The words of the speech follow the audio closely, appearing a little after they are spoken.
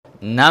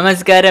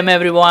Namaskaram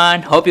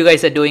everyone. Hope you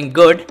guys are doing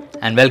good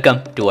and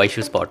welcome to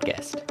Aishu's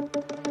podcast.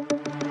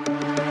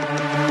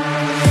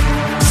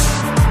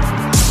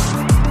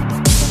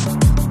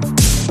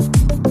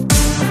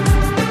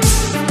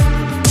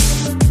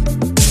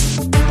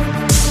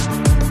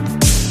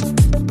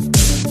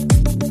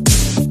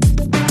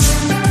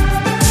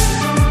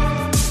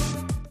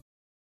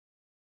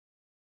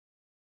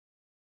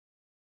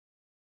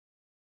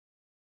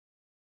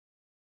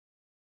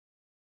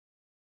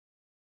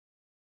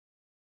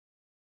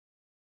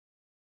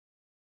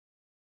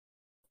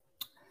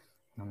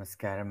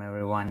 Namaskaram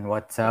everyone.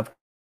 What's up?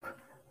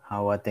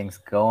 How are things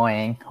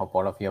going? Hope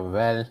all of you are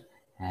well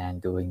and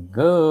doing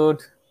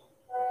good.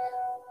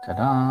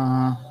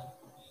 Ta-da!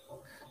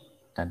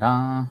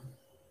 Ta-da!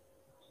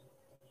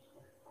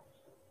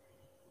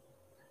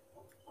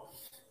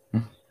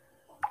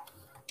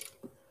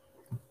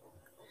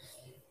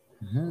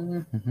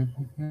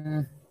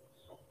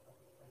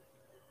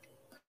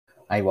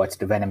 I watched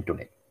Venom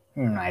today.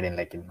 I didn't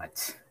like it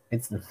much.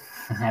 It's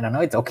I don't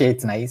know. It's okay.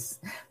 It's nice,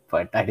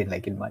 but I didn't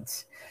like it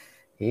much.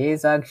 Hey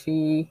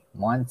Sakshi,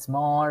 once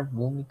more,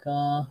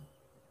 Bhumika.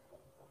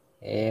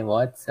 Hey,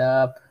 what's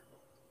up?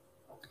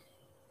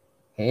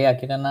 Hey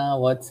Akirana,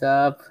 what's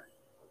up?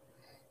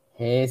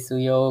 Hey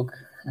Suyog.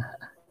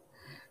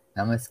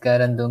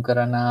 Namaskaram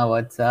Dunkarana,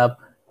 what's up?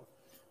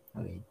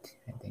 Wait,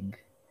 I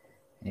think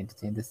I need to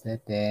change the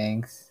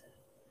settings.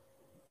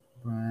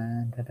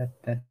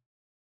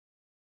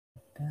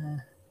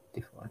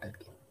 Default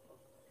again.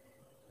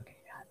 Okay,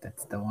 yeah,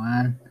 that's the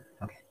one.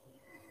 Okay.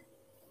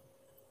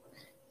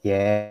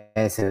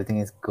 Yes, everything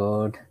is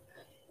good.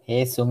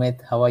 Hey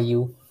Sumit, how are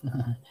you?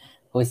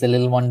 Who is the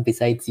little one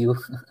besides you?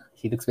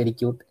 She looks very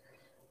cute.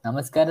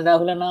 Namaskar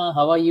Rahulana,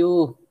 how are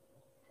you?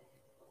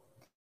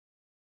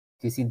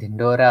 Do you see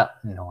Dindora?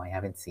 No, I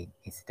haven't seen.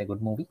 Is it a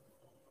good movie?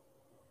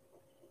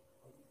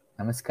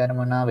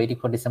 Namaskaram Anna, waiting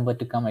for December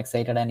to come,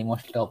 excited and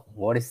emotional.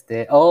 What is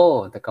there?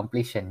 Oh, the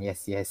completion.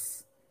 Yes.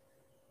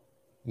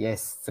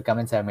 Yes, the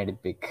comments have made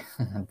it big.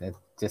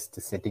 Just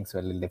the settings were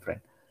a little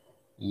different.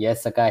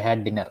 Yes, Saka, I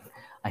had dinner.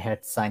 I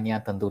had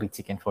Sanya tandoori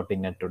chicken for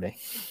dinner today.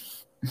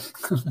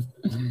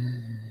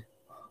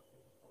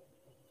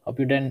 Have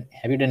you done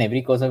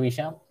every course of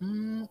Isha?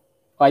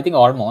 I think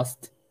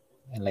almost.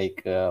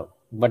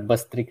 But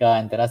Bastrika,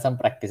 and there are some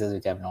practices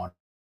which I have not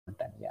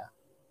done. Yeah.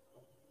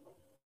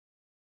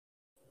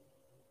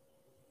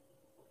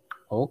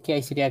 Okay,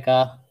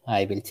 Aishwarya,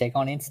 I will check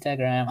on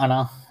Instagram.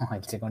 Anna,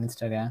 I'll check on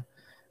Instagram.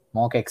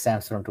 Mock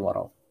exams from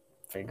tomorrow.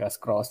 Fingers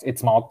crossed.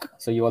 It's mock,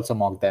 so you also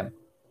mock them.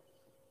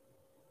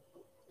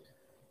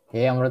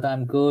 Hey, Amrita,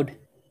 I'm good.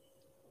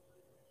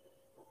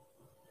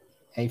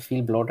 I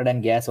feel bloated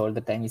and gas all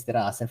the time. Is there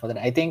a reason for that?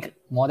 I think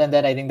more than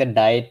that, I think the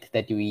diet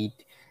that you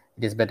eat,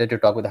 it is better to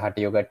talk with the Hatha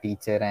Yoga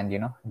teacher and,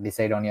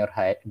 decide on your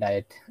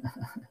diet.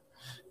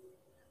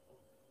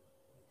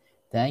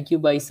 Thank you,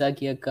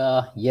 Baisakhi.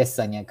 Yes,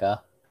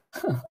 Sanyaka.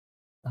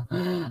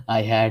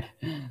 I had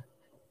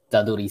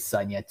Taduri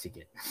Sanya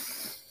chicken.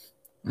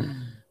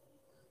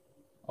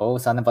 Oh,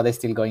 Sanapada is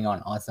still going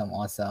on.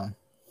 Awesome.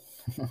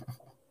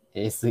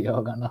 Yes,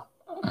 Yoga.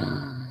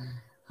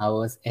 How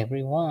was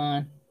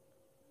everyone?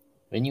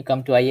 When you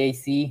come to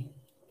IIC,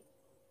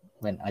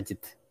 when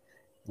Ajit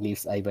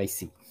leaves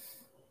IIC,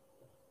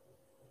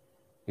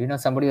 you know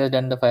somebody who has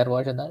done the fire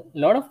wash and that? A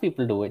lot of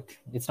people do it.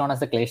 It's known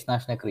as the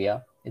Kleshnashna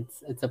Kriya.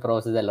 It's a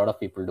process that a lot of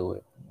people do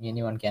it.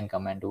 Anyone can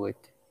come and do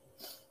it.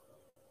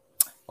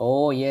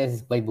 Oh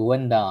yes, by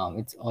Bhuvandam.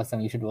 It's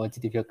awesome. You should watch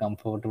it if you're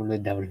comfortable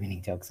with double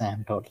meaning jokes. I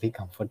am totally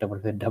comfortable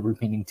with double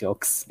meaning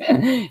jokes.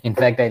 In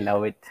fact, I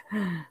love it.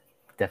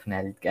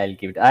 Definitely, I'll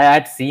give it. I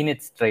had seen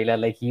its trailer.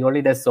 Like he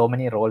only does so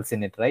many roles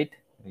in it, right?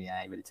 Yeah,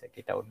 I will check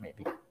it out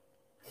maybe.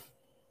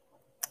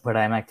 But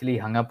I'm actually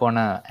hung up on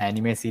an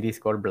anime series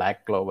called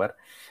Black Clover,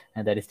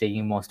 and that is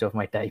taking most of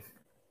my time.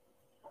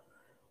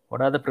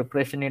 What are the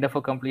preparation needed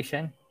for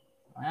completion?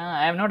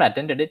 I have not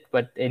attended it,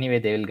 but anyway,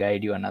 they will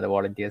guide you, and other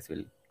volunteers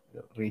will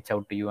reach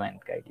out to you and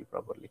guide you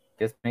properly.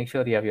 Just make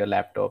sure you have your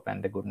laptop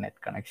and a good net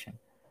connection.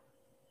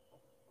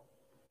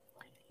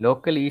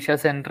 Local Isha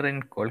Center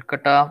in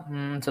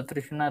Kolkata,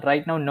 Satrishna,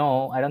 right now,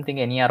 no. I don't think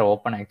any are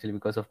open actually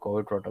because of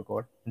COVID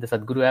protocol. In the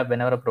Sadhguru app,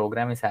 whenever a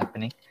program is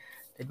happening,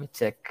 let me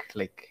check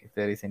if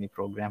there is any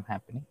program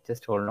happening.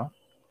 Just hold on.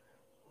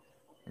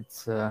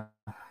 It's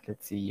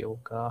let's see,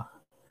 yoga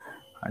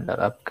under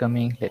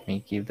upcoming. Let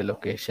me give the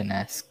location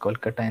as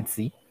Kolkata and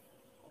see.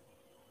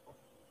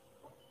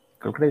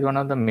 Kolkata is one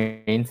of the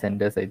main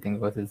centers, I think,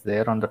 because it's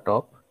there on the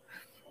top.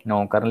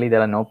 No, currently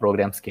there are no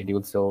programs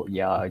scheduled, so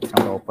yeah, it's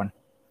not open.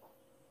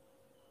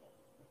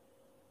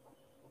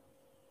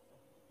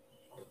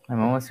 My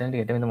mom was trying to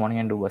get up in the morning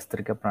and do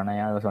Vastrika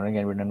Pranaya. I was wondering,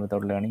 can we done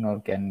without learning, or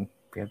can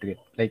we have to get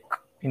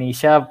in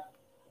Isha?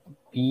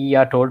 We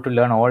are told to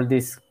learn all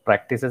these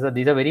practices.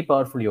 These are very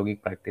powerful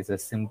yogic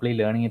practices. Simply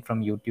learning it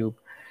from YouTube,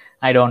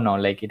 I don't know.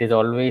 It is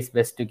always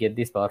best to get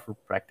this powerful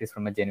practice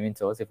from a genuine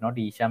source. If not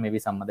Isha, maybe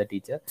some other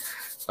teacher.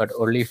 But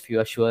only if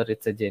you are sure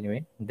it's a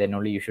genuine, then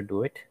only you should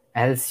do it.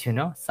 else,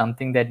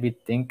 something that we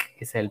think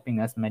is helping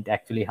us might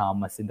actually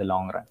harm us in the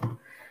long run.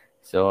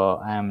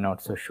 So I am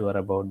not so sure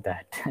about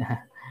that.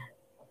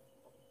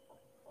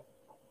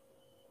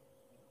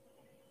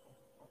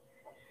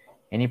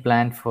 Any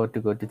plan for to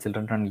go to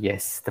children run?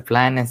 Yes, the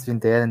plan has been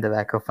there in the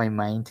back of my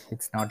mind.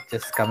 It's not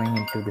just coming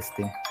into this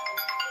thing.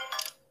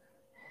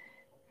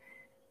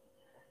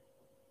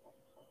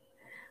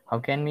 How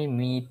can we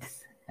meet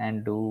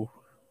and do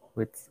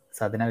with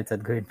sadhana with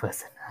Sadhguru in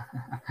person?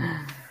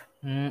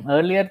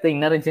 Earlier, the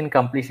inner engine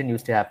completion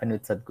used to happen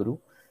with Sadhguru.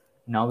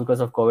 Now, because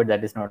of COVID,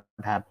 that is not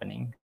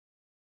happening.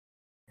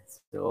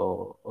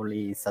 So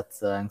only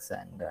satsangs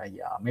and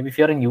yeah, maybe if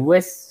you're in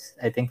US,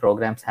 I think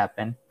programs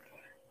happen.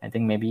 I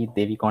think maybe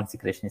Devi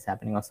consecration is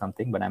happening or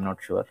something, but I'm not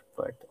sure.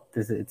 But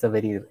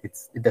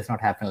it does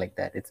not happen like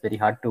that. It's very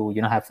hard to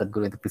have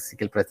Sadhguru in the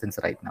physical presence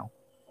right now.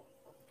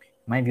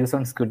 My views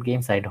on Squid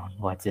Games, I don't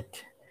watch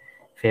it.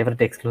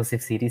 Favorite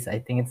exclusive series, I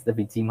think it's the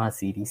Vijima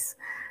series,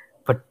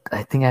 but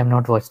I think I have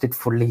not watched it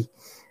fully.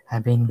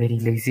 I've been very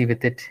lazy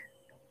with it.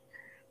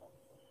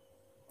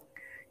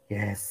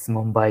 Yes,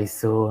 Mumbai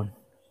soon.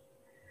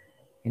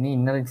 Any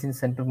inner engine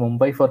center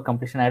Mumbai for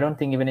completion? I don't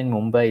think even in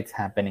Mumbai it's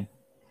happening.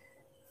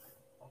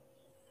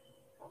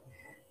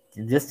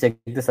 Just check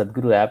the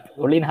Sadhguru app.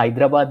 Only in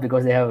Hyderabad,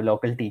 because they have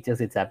local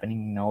teachers, it's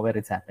happening. Nowhere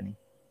it's happening.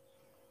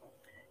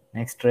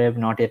 Next trip,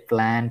 not yet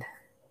planned.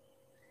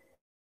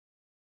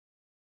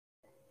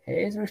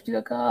 Hey, Srishti,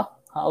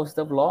 how's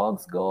the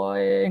vlogs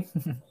going?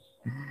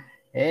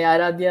 Hey,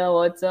 Aradhya,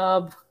 what's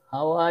up?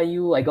 How are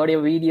you? I got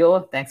your video.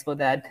 Thanks for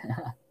that.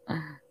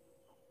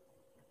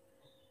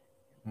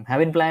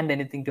 Haven't planned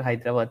anything to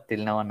Hyderabad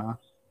till now, Anna.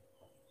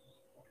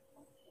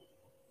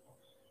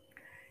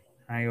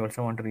 I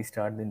also want to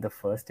restart in the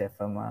first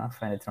FMF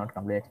and it's not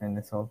complete.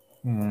 So,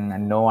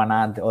 no,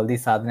 Anna, all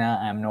these sadhana,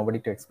 I am nobody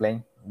to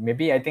explain.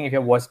 Maybe I think if you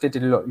have watched it,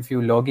 if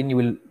you log in, you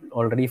will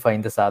already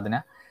find the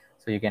sadhana.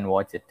 So you can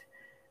watch it.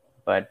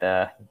 But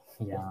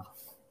yeah,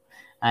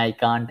 I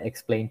can't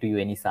explain to you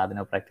any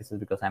sadhana practices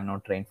because I'm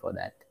not trained for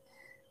that.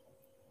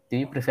 Do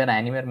you prefer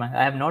anime or manga?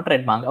 I have not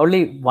read manga.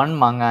 Only one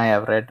manga I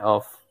have read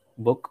of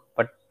book,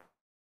 but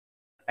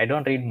I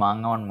don't read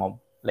manga on mob.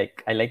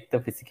 Like I like the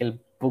physical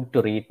book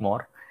to read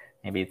more.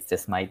 Maybe it's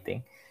just my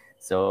thing.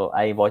 So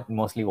I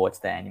mostly watch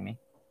the anime.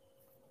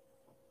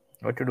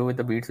 What to do with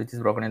the beads which is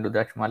broken into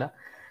the Mala?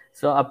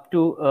 So up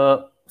to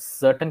a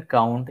certain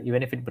count,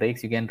 even if it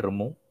breaks, you can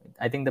remove.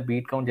 I think the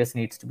bead count just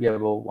needs to be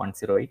above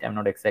 108. I'm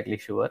not exactly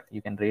sure.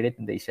 You can read it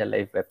in the Isha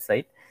Life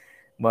website.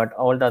 But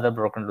all the other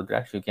broken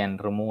Rudraksh you can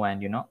remove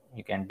and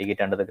you can dig it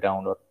under the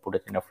ground or put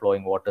it in a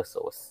flowing water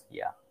source.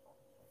 Yeah.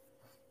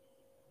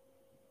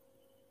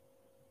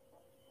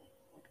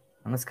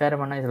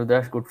 Namaskaram, Anna. Is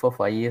Rudraksh good for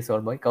 5 years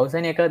old boy?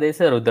 Kausanyaka, there's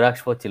a Rudraksh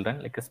for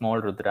children, like a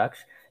small Rudraksh.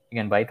 You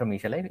can buy it from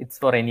Isha Life. It's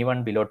for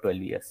anyone below 12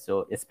 years.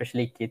 So,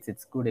 especially kids,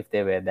 it's good if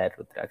they wear that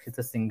Rudraksh. It's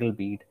a single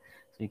bead.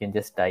 So, you can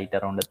just tie it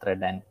around the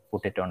thread and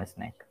put it on his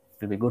neck.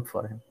 It will be good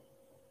for him.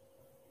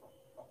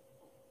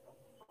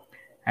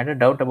 I had a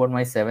doubt about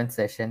my 7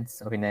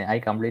 sessions. I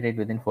completed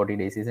within 40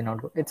 days. Is it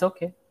not good? It's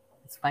okay.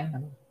 It's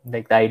fine.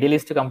 Like the ideal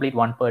is to complete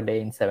one per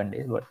day in 7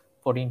 days, but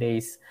 14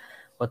 days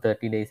or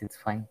 30 days, it's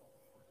fine.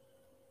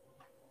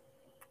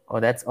 Oh,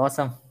 that's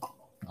awesome.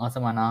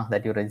 Awesome, Anna,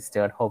 that you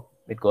registered. Hope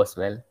it goes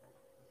well.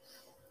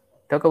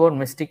 Talk about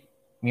Mystic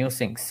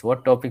Musings.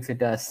 What topics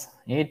it has?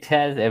 It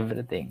has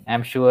everything.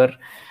 I'm sure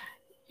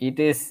it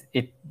is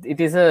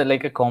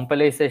like a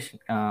compilation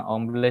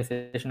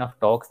of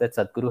talks that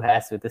Sadhguru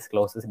has with his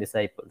closest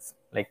disciples,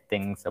 like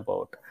things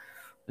about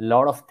a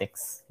lot of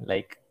things.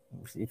 Like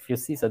if you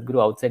see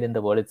Sadhguru outside in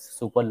the world, it's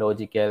super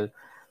logical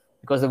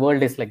because the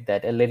world is like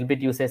that. A little bit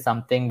you say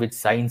something which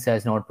science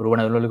has not proven,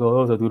 I will go,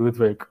 oh, Sadhguru is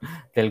fake.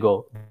 They'll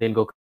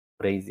go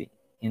crazy.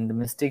 In the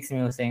Mystics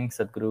Musing,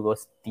 Sadhguru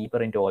goes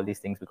deeper into all these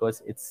things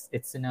because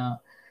it's in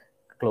a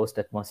closed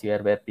atmosphere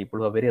where people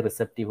who are very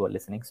receptive are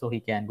listening, so he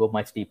can go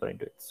much deeper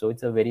into it. So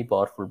it's a very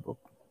powerful book.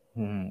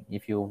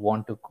 If you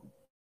want to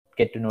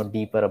get to know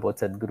deeper about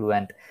Sadhguru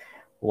and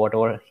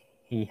whatever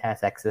he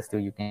has access to,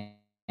 you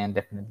can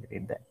definitely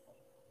read that.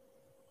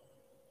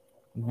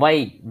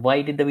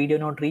 Why did the video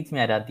not reach me,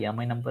 Aradhya?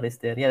 My number is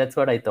there. Yeah, that's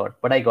what I thought,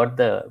 but I got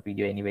the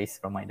video anyways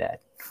from my dad.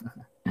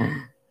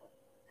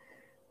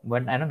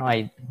 But I don't know,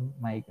 I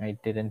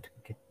didn't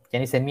get.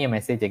 Can you send me a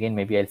message again?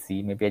 Maybe I'll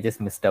see. Maybe I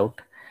just missed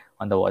out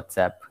on the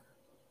WhatsApp.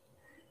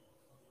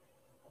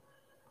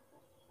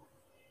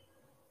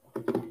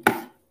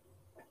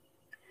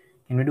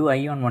 Can we do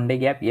IE on 1 day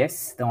gap?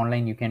 Yes, the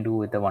online you can do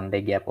with the 1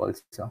 day gap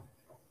also.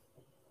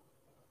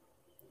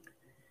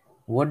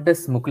 What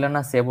does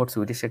Mukulana say about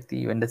Surya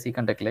Shakti? When does he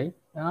conduct live?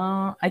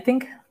 I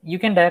think you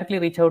can directly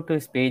reach out to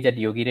his page at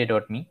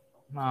yogiray.me.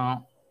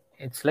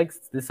 It's like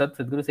the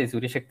Sadhguru says,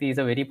 Surya Shakti is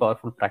a very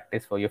powerful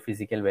practice for your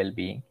physical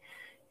well-being.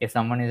 If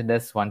someone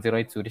does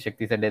 108 Surya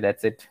Shaktis a day,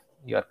 that's it.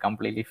 You are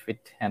completely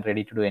fit and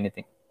ready to do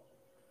anything.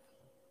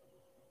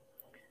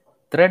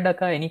 Thread,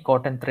 any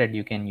cotton thread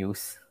you can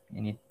use.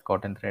 Any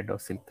cotton thread or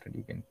silk thread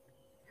you can.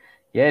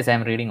 Yes,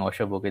 I'm reading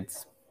Osho book.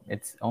 It's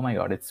oh my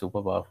god, it's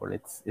super powerful.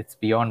 It's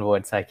beyond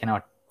words. I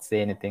cannot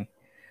say anything.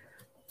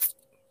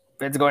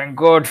 It's going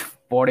good.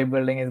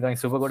 Bodybuilding is going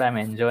super good. I'm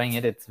enjoying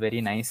it. It's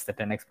very nice. The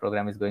 10x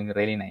program is going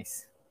really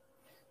nice.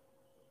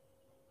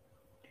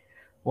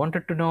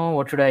 Wanted to know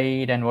what should I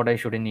eat and what I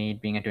shouldn't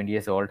eat being a 20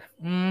 years old.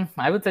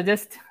 I would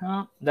suggest there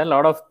are a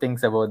lot of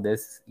things about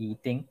this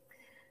eating,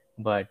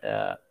 but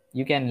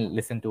you can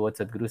listen to what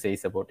Sadhguru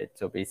says about it.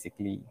 So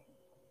basically,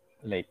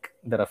 like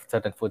there are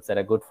certain foods that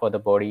are good for the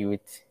body,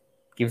 which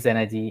gives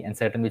energy, and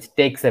certain which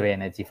takes away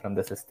energy from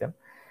the system.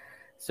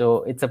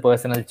 So it's a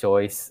personal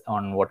choice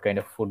on what kind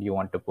of food you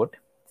want to put.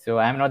 So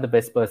I'm not the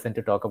best person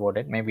to talk about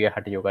it. Maybe a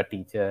hatha yoga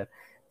teacher,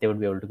 they would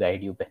be able to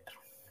guide you better.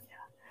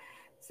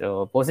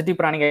 So positive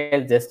pranic,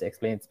 I'll just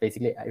explain. It's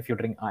basically if you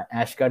drink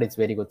ashgard, it's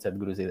very good.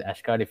 Sadhguru says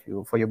ashgard, if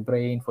you for your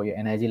brain, for your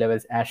energy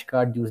levels,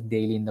 ashgard juice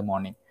daily in the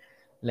morning,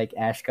 like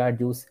ashgard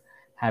juice,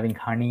 having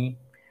honey,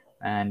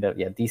 and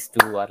yeah, these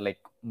two are like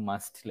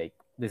must. Like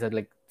these are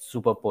like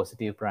super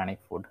positive pranic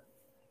food.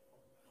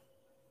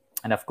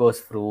 And of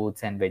course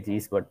fruits and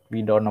veggies, but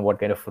we don't know what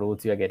kind of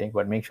fruits you are getting.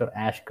 But make sure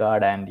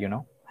ashgard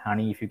and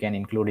honey, if you can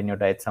include in your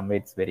diet some way,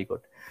 it's very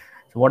good.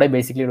 So what I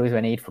basically do is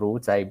when I eat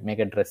fruits, I make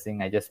a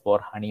dressing, I just pour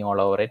honey all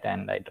over it,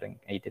 and I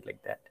eat it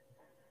like that.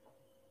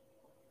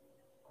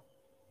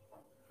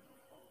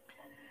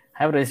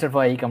 I have registered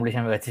for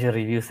e-competition with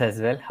reviews as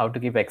well. How to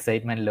keep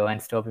excitement low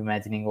and stop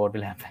imagining what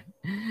will happen.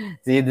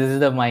 See, this is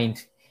the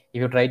mind.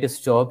 If you try to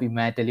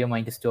tell your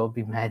mind to stop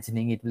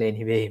imagining, it will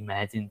anyway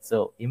imagine.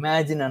 So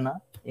imagine, Anna,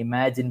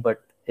 imagine,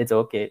 but it's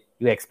okay.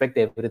 You expect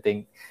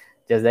everything.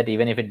 Just that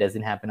even if it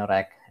doesn't happen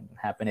or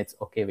happen, it's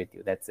okay with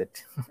you. That's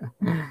it.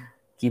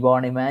 Keep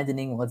on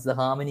imagining. What's the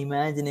harm in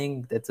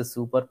imagining? That's a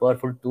super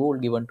powerful tool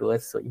given to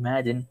us. So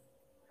imagine.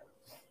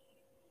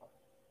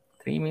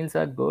 3 meals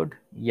are good.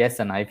 Yes,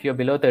 Anna. If you're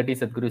below 30,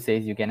 Sadhguru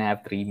says you can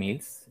have 3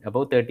 meals.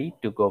 Above 30,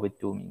 to go with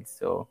 2 meals.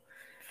 So,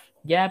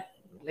 yeah,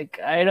 like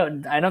I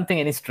don't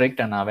think any strict,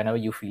 Anna. Whenever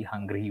you feel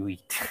hungry, you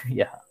eat.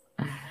 Yeah.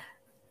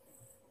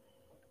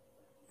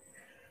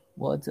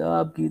 What's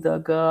up,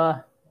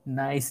 Geetaka?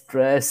 Nice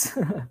dress.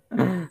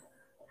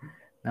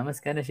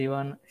 Namaskara,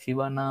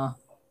 Shivana.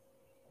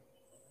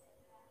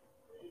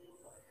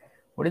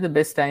 What is the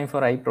best time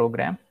for eye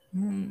program?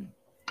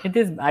 It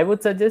is, I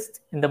would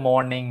suggest in the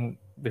morning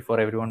before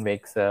everyone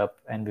wakes up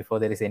and before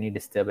there is any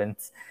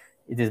disturbance.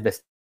 It is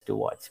best to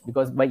watch,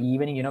 because by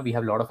evening, we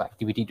have a lot of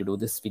activity to do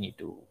this. We need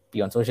to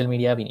be on social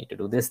media. We need to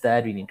do this,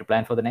 that. We need to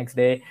plan for the next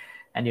day,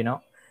 and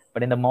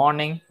But in the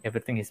morning,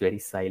 everything is very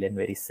silent,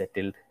 very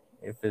settled.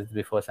 If it's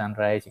before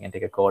sunrise, you can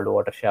take a cold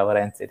water shower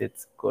and sit.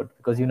 It's good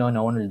because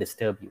no one will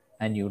disturb you,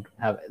 and you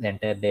have the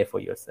entire day for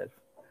yourself.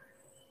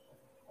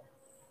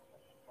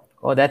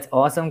 Oh, that's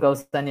awesome,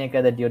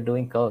 Kausanyaka, that you're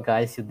doing.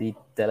 Guys, should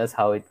tell us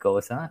how it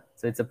goes, huh?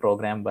 So it's a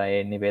program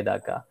by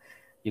Nivedaka.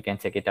 You can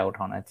check it out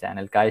on our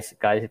channel. Guys,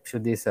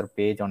 should this her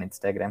page on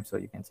Instagram, so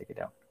you can check it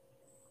out.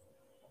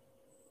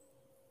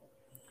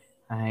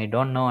 I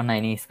don't know on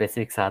any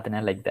specific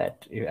sadhana like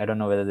that. I don't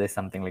know whether there's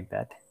something like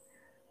that.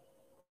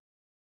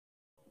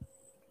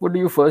 What do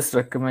you first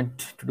recommend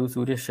to do,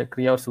 Surya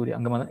Shakriya or Surya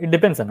Angamana? It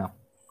depends, Anna.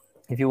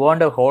 If you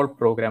want a whole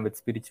program with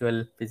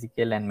spiritual,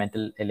 physical, and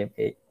mental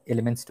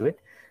elements to it,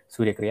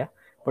 Surya Kriya.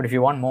 But if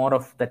you want more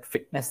of that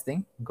fitness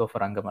thing, go for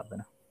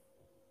Angamardana.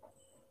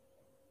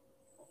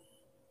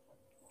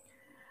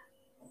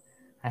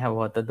 I have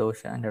Vata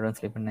dosha and I don't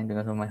sleep at night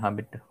because of my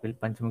habit. Will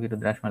Panchamuki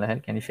Rudrashmala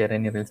help? Can you share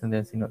any reels on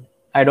this?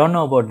 I don't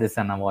know about this,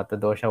 Anna, Vata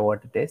dosha,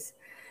 what it is.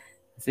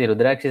 See,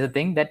 Rudraksh is a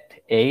thing that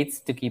aids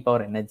to keep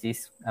our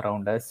energies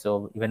around us.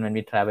 So even when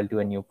we travel to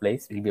a new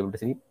place, we'll be able to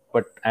sleep.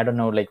 But I don't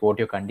know like what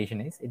your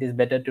condition is. It is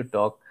better to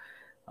talk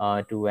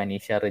to an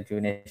Isha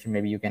Rejuvenation.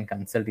 Maybe you can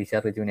consult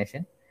Isha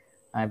Rejuvenation.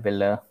 I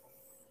will.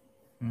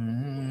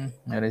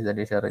 Where is that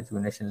Isha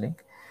Rejuvenation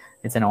link?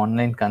 It's an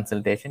online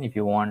consultation. If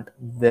you want,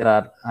 there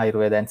are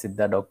Ayurveda and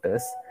Siddha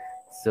doctors.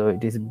 So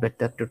it is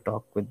better to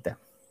talk with them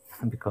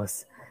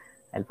because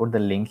I'll put the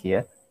link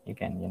here. You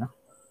can,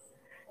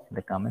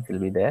 the comments will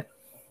be there.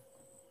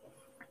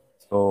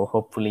 So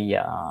hopefully,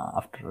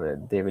 after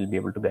they will be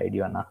able to guide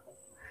you, Anna.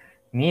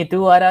 Me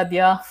too,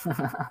 Aradhya.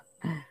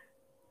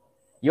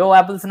 Yo,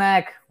 Apple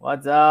Snack.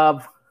 What's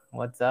up?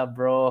 What's up,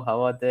 bro?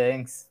 How are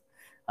things?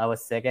 Our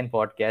second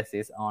podcast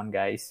is on,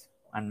 guys.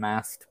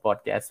 Unmasked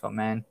podcast for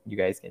men. You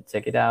guys can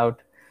check it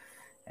out.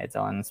 It's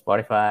on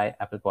Spotify,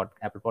 Apple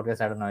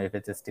Podcast. I don't know if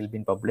it's still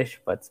been published,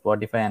 but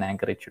Spotify and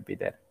Anchor, it should be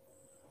there.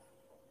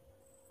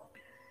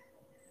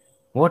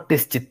 What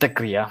is Chitta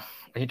Kriya?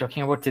 Are you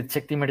talking about Chit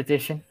Shakti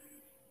meditation?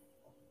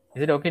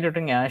 Is it okay to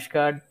drink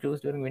ashgard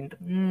juice during winter?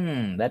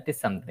 That is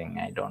something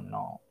I don't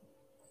know.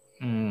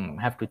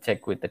 Have to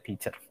check with the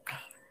teacher.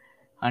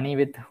 Honey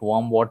with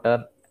warm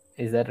water,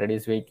 is that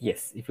reduce weight?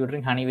 Yes. If you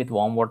drink honey with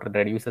warm water, it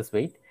reduces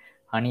weight.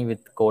 Honey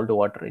with cold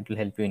water, it will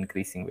help you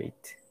increasing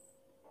weight.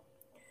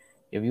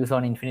 Your views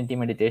on infinity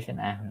meditation?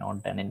 I have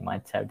not done it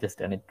much. I've just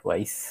done it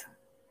twice.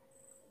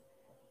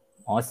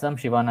 Awesome,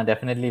 Shivana.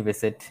 Definitely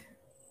visit.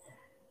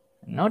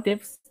 No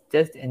tips.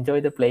 Just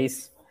enjoy the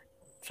place.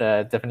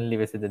 Definitely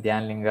visit the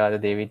Dhyan Linga, the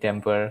Devi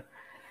temple.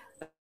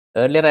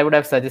 Earlier, I would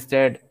have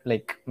suggested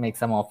like make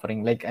some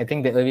offering. Like I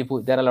think there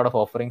are a lot of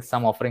offerings.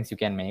 Some offerings you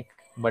can make,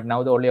 but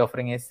now the only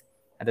offering is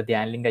at the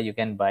Dhyanlinga you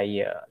can buy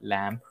a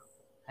lamp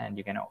and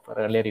you can offer.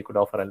 Earlier you could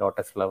offer a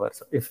lotus flower.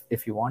 So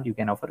if you want, you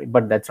can offer it,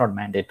 but that's not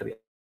mandatory.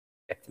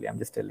 Actually, I'm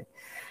just telling.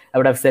 I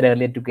would have said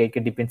earlier to take a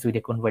dip in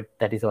Suryakund, but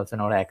that is also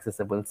not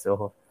accessible.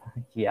 So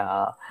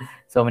yeah,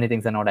 so many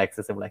things are not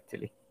accessible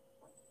actually.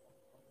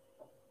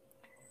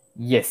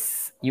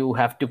 Yes, you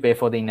have to pay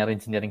for the inner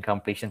engineering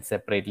completion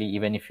separately,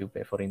 even if you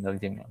pay for inner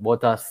engineering.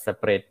 Both are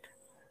separate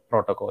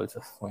protocols.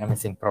 So I'm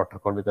missing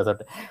protocol because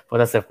of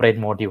both are separate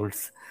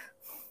modules.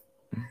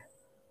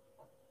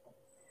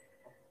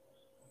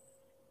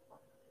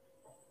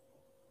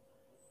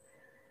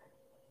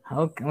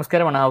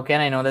 Muskaramana, how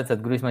can I know that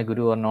Sadhguru is my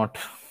guru or not?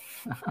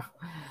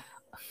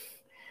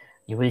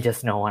 You will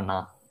just know,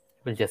 Anna.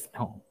 You will just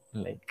know.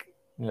 Like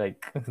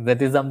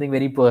that is something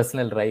very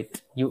personal,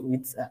 right?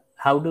 It's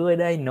how did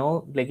I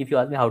know? Like if you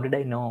ask me, how did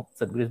I know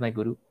Sadhguru is my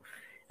guru?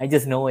 I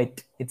just know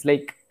it. It's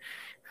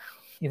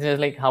just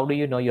like how do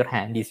you know your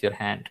hand is your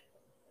hand?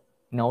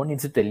 No one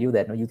needs to tell you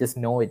that. No, you just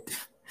know it.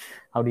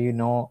 How do you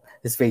know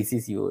his face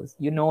is yours?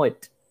 You know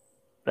it,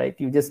 right?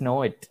 You just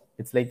know it.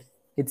 It's like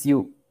it's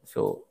you.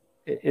 So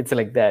it's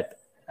like that.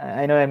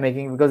 I know I'm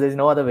making because there's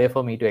no other way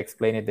for me to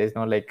explain it. There's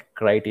no like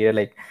criteria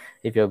like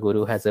if your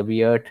guru has a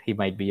beard, he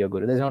might be your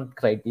guru. There's no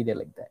criteria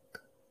like that.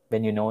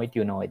 When you know it,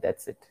 you know it.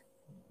 That's it.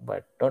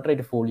 But don't try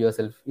to fool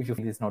yourself if you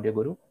feel it's not your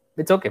guru.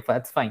 It's okay.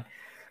 That's fine.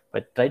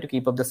 But try to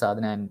keep up the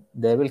sadhana, and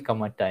there will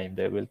come a time.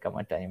 There will come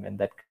a time when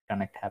that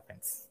connect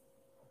happens.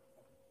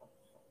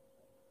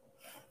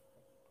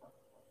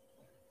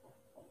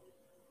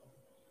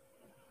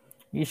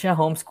 Isha,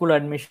 homeschool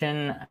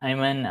admission, I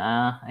mean,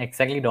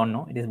 exactly don't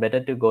know. It is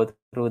better to go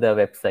through the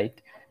website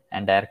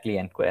and directly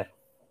inquire.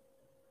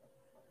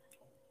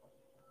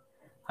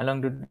 How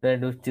long do I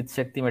do Chit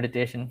Shakti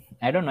meditation?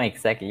 I don't know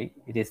exactly.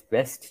 It is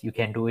best you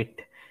can do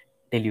it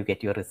till you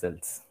get your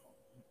results.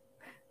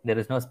 There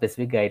is no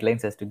specific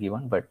guidelines as to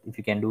given, but if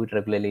you can do it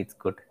regularly, it's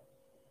good.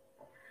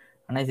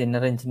 And is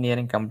inner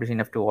engineering complete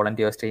enough to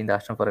volunteer or stay in the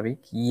ashram for a week?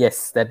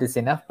 Yes, that is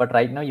enough. But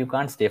right now, you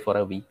can't stay for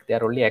a week. They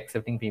are only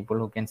accepting people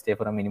who can stay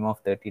for a minimum of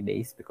 30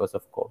 days because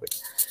of COVID.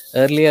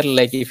 Earlier,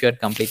 like if you had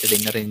completed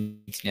inner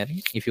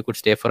engineering, if you could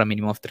stay for a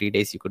minimum of 3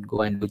 days, you could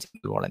go and do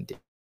general volunteering.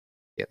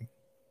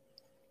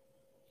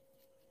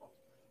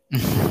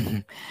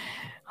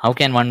 How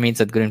can one meet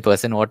Sadhguru in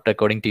person? What,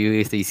 according to you,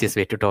 is the easiest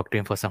way to talk to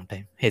him for some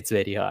time? It's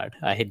very hard.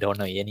 I don't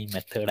know any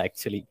method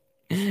actually.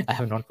 I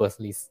have not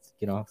personally,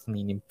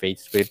 seen him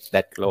face to face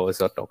that close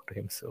or talk to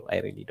him, so I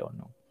really don't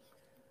know.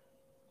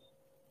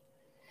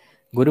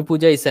 Guru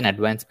Puja is an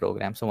advanced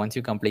program, so once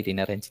you complete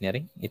inner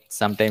engineering, it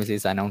sometimes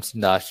is announced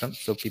in the ashram.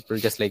 So people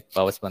just like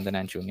Power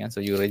Spandana and Shunyan, so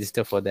you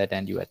register for that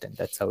and you attend.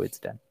 That's how it's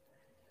done.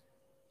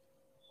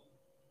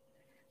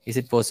 Is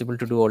it possible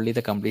to do only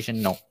the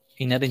completion? No.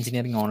 Inner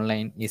engineering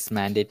online is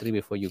mandatory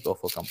before you go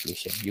for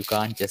completion. You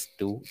can't just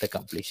do the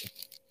completion.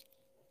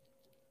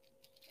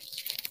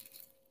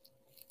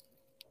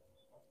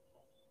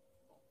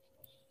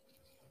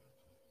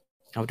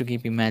 How to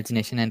keep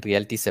imagination and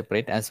reality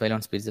separate. As well,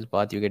 on spiritual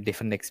path, you get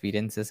different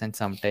experiences, and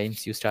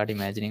sometimes you start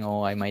imagining,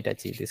 oh, I might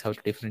achieve this. How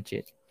to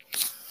differentiate?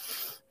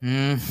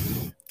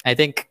 I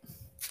think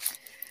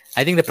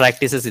the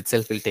practices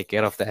itself will take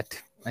care of that.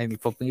 I mean,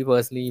 for me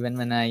personally, even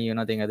when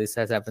I think this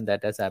has happened,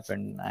 that has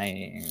happened,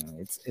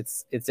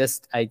 it's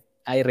just I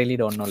really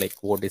don't know like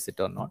what is it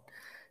or not.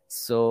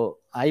 So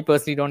I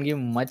personally don't give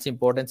much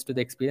importance to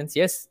the experience.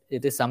 Yes,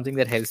 it is something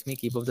that helps me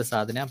keep up the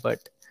sadhana,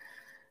 but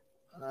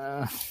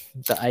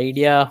the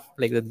idea,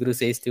 like the guru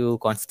says, to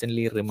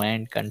constantly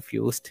remain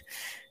confused.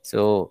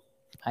 So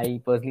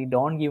I personally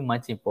don't give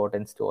much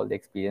importance to all the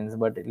experience,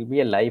 but it'll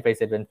be a life. I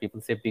said when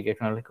people say big,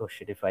 I'm like, oh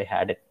shit, if I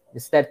had it,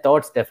 it's that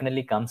thoughts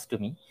definitely comes to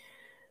me.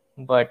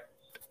 But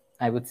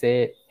I would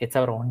say it's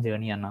our own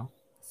journey now,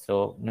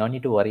 so no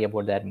need to worry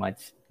about that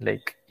much.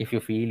 Like if you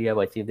feel you have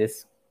achieved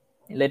this,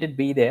 let it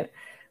be there.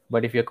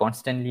 But if you're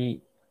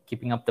constantly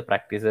keeping up the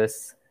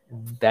practices,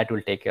 that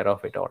will take care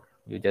of it all.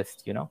 You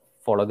just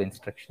follow the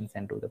instructions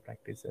and do the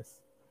practices.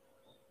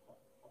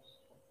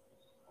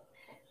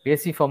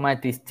 PSC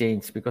format is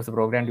changed because the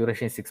program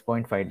duration is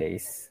 6.5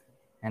 days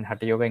and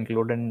Hatha Yoga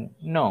included.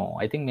 No,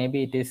 I think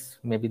maybe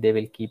they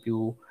will keep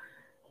you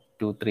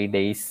 2-3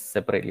 days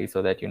separately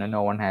so that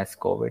no one has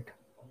COVID.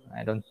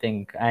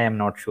 I am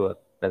not sure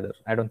whether.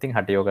 I don't think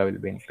Hatha Yoga will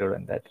be included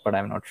in that, but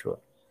I'm not sure.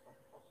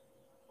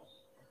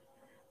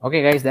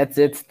 Okay, guys, that's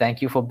it.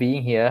 Thank you for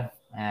being here.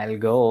 I'll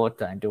go.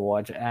 Time to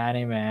watch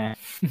anime.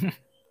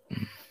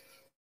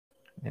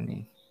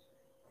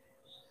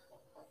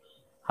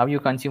 How you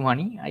consume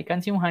honey? I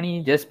consume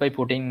honey just by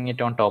putting it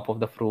on top of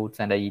the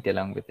fruits and I eat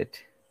along with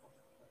it.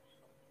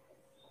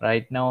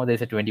 Right now,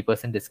 there's a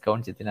 20%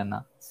 discount,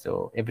 Jitinana,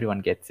 so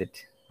everyone gets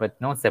it. But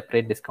no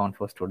separate discount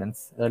for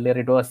students.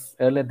 Earlier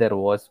there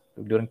was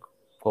during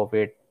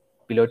COVID,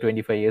 below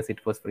 25 years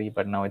it was free,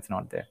 but now it's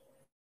not there.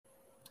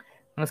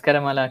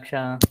 Namaskaram,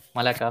 Malaka.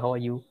 Malaka, how are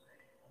you?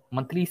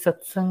 Monthly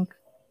satsang.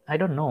 I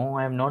don't know.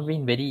 I have not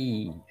been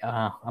very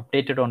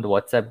updated on the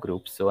WhatsApp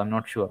group, so I'm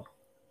not sure.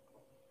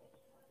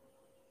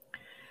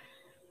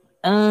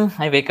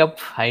 I wake up,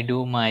 I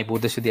do my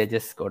Buddha Shuddhi. I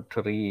just got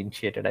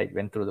reinitiated. I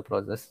went through the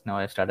process. Now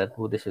I started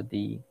Buddha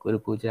Shuddhi, Guru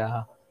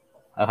Puja,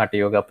 a Hatha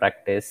Yoga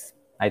practice,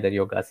 either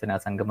Yoga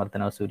Asana,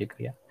 Sangamardana, or Surya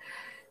Kriya,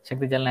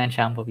 Shakti Jalna, and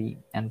Shambhavi,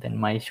 and then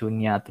my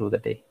Shunya through the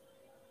day.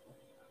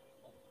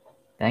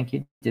 Thank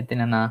you,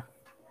 Jitin Anna.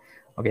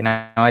 Okay,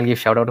 now I'll give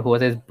shout out to who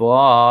says,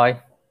 boy.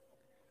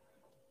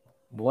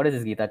 What is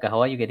this, Geetaka?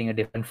 How are you getting a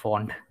different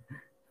font?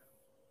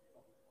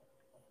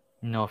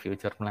 No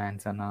future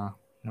plans, Anna.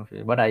 No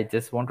future. But I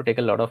just want to take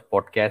a lot of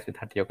podcasts with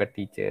Hatha Yoga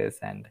teachers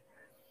and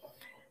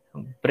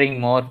bring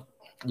more,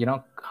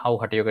 how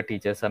Hatha Yoga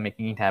teachers are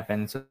making it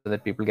happen so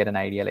that people get an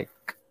idea. Like,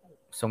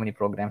 so many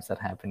programs are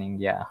happening.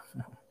 Yeah.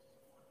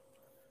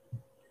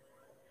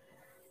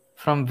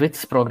 From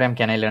which program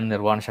can I learn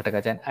Nirvana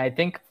Shataka? I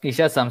think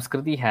Isha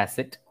Samskriti has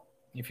it.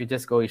 If you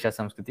just go Isha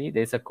Samskriti,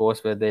 there's a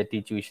course where they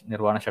teach you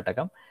Nirvana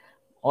Shatakam.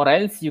 Or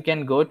else you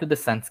can go to the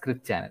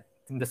Sanskrit channel.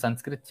 In the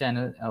Sanskrit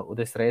channel,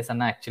 Uday Shreyas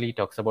Anna actually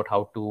talks about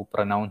how to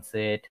pronounce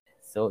it.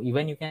 So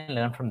even you can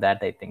learn from that,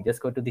 I think.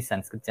 Just go to the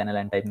Sanskrit channel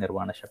and type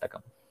Nirvana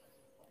Shatakam.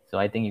 So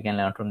I think you can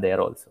learn from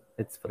there also.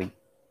 It's free.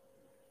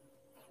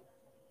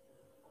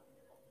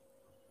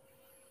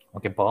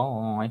 Okay,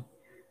 bye.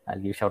 I'll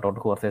give shout out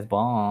to who says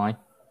bye.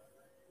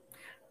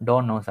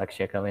 Don't know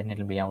Sakshaka when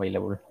it'll be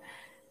available.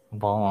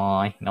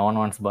 Bye. No one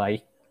wants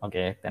bye.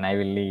 Okay, then I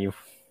will leave.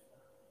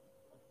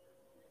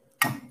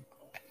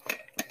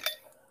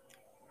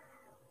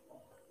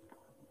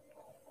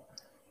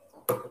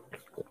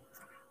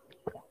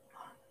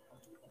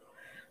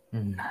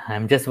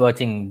 I'm just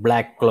watching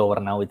Black Clover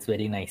now. It's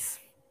very nice.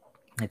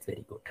 It's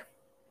very good.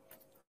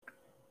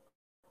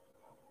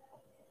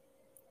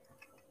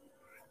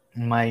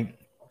 My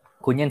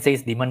Kunyan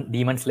says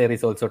Demon Slayer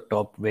is also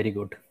top. Very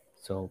good.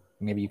 So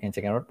maybe you can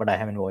check it out, but I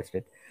haven't watched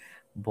it.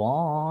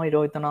 Bye,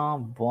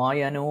 Rohitana.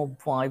 Bye, Anu.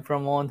 Bye,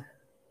 Pramod.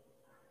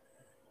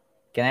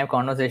 Can I have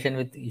conversation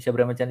with Isha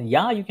Brahmacharya?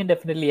 Yeah, you can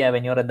definitely have.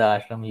 When you're at the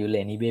ashram, you'll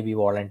anyway be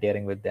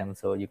volunteering with them,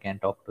 so you can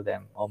talk to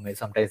them. Or maybe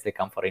sometimes they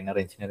come for inner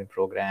engineering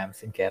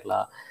programs in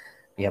Kerala.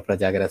 We have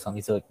Prajagara Swami,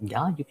 so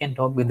yeah, you can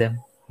talk with them.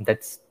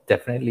 That's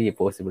definitely a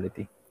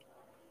possibility.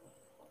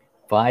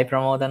 Bye,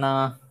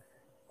 Pramodana.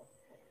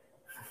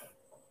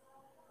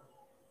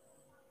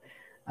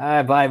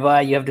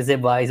 Bye. You have to say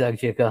bye,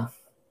 Sakshika.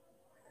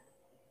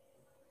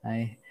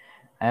 I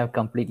have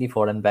completely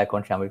fallen back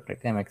on Shambhavi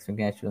practice. I'm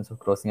expecting assurance of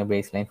crossing a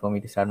baseline for me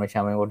to start my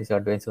Shambhavi. What is your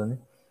advice on it?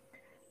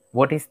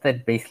 What is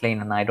that baseline?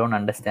 And I don't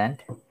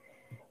understand.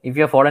 If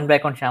you have fallen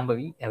back on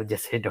Shambhavi, I would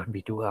just say don't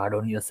be too hard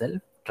on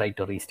yourself. Try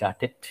to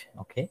restart it.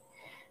 Okay.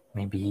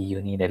 Maybe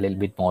you need a little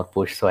bit more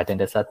push. So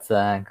attend a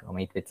satsang or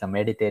meet with some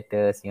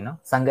meditators.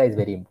 Sangha is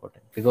very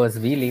important because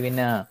we live in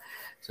a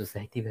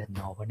society where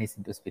no one is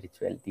into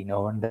spirituality.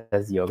 No one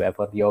does yoga.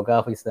 For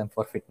yoga is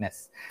for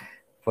fitness,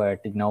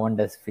 but no one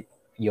does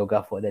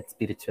yoga for that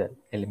spiritual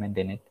element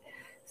in it.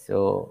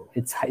 So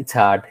it's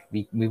hard.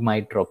 We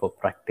might drop a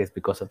practice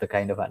because of the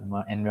kind of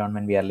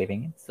environment we are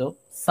living in. So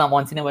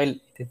once in a while,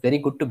 it is very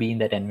good to be in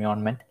that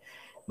environment.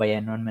 By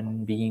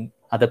environment being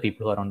other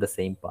people who are on the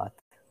same path.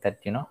 That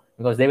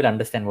because they will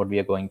understand what we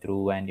are going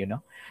through, and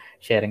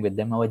sharing with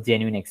them our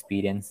genuine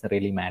experience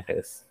really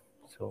matters.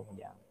 So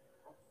yeah.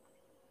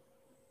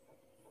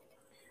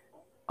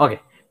 Okay,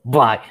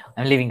 bye.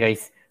 I'm leaving,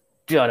 guys.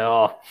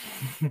 Ta-da.